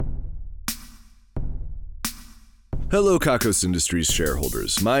Hello, Kakos Industries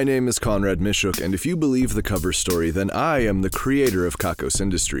shareholders. My name is Conrad Mishuk, and if you believe the cover story, then I am the creator of Kakos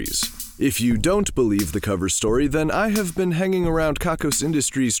Industries. If you don't believe the cover story, then I have been hanging around Kakos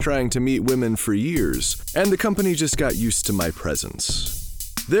Industries trying to meet women for years, and the company just got used to my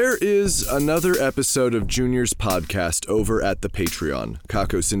presence. There is another episode of Junior's podcast over at the Patreon,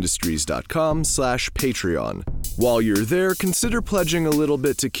 kakosindustries.com/Patreon. While you're there, consider pledging a little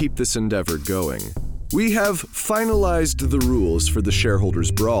bit to keep this endeavor going. We have finalized the rules for the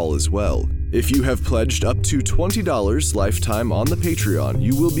Shareholders Brawl as well. If you have pledged up to $20 lifetime on the Patreon,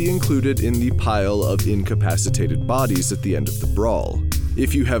 you will be included in the pile of incapacitated bodies at the end of the brawl.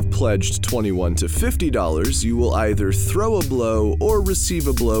 If you have pledged $21 to $50, you will either throw a blow or receive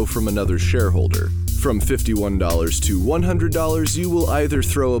a blow from another shareholder. From $51 to $100, you will either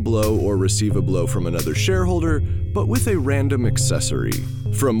throw a blow or receive a blow from another shareholder, but with a random accessory.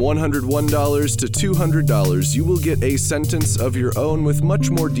 From $101 to $200, you will get a sentence of your own with much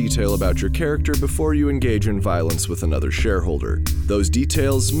more detail about your character before you engage in violence with another shareholder. Those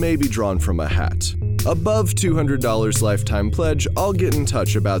details may be drawn from a hat. Above $200 lifetime pledge, I'll get in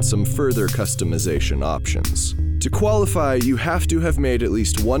touch about some further customization options. To qualify, you have to have made at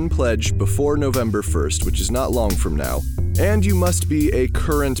least one pledge before November 1st, which is not long from now, and you must be a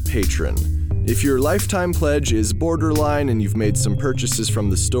current patron. If your lifetime pledge is borderline and you've made some purchases from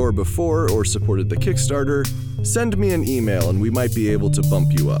the store before or supported the Kickstarter, send me an email and we might be able to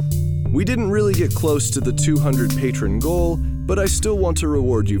bump you up. We didn't really get close to the 200 patron goal, but I still want to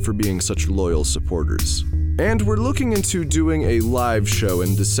reward you for being such loyal supporters. And we're looking into doing a live show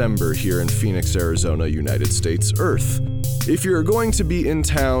in December here in Phoenix, Arizona, United States, Earth. If you're going to be in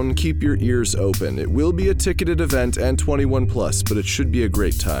town, keep your ears open. It will be a ticketed event and 21+, but it should be a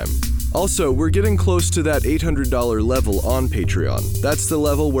great time. Also, we're getting close to that $800 level on Patreon. That's the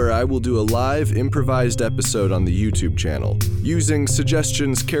level where I will do a live, improvised episode on the YouTube channel, using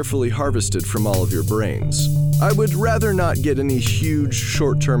suggestions carefully harvested from all of your brains. I would rather not get any huge,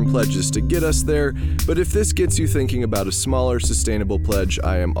 short-term pledges to get us there, but if this gets you thinking about a smaller, sustainable pledge,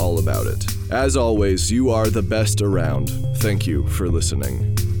 I am all about it. As always, you are the best around. Thank you for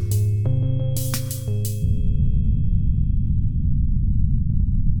listening.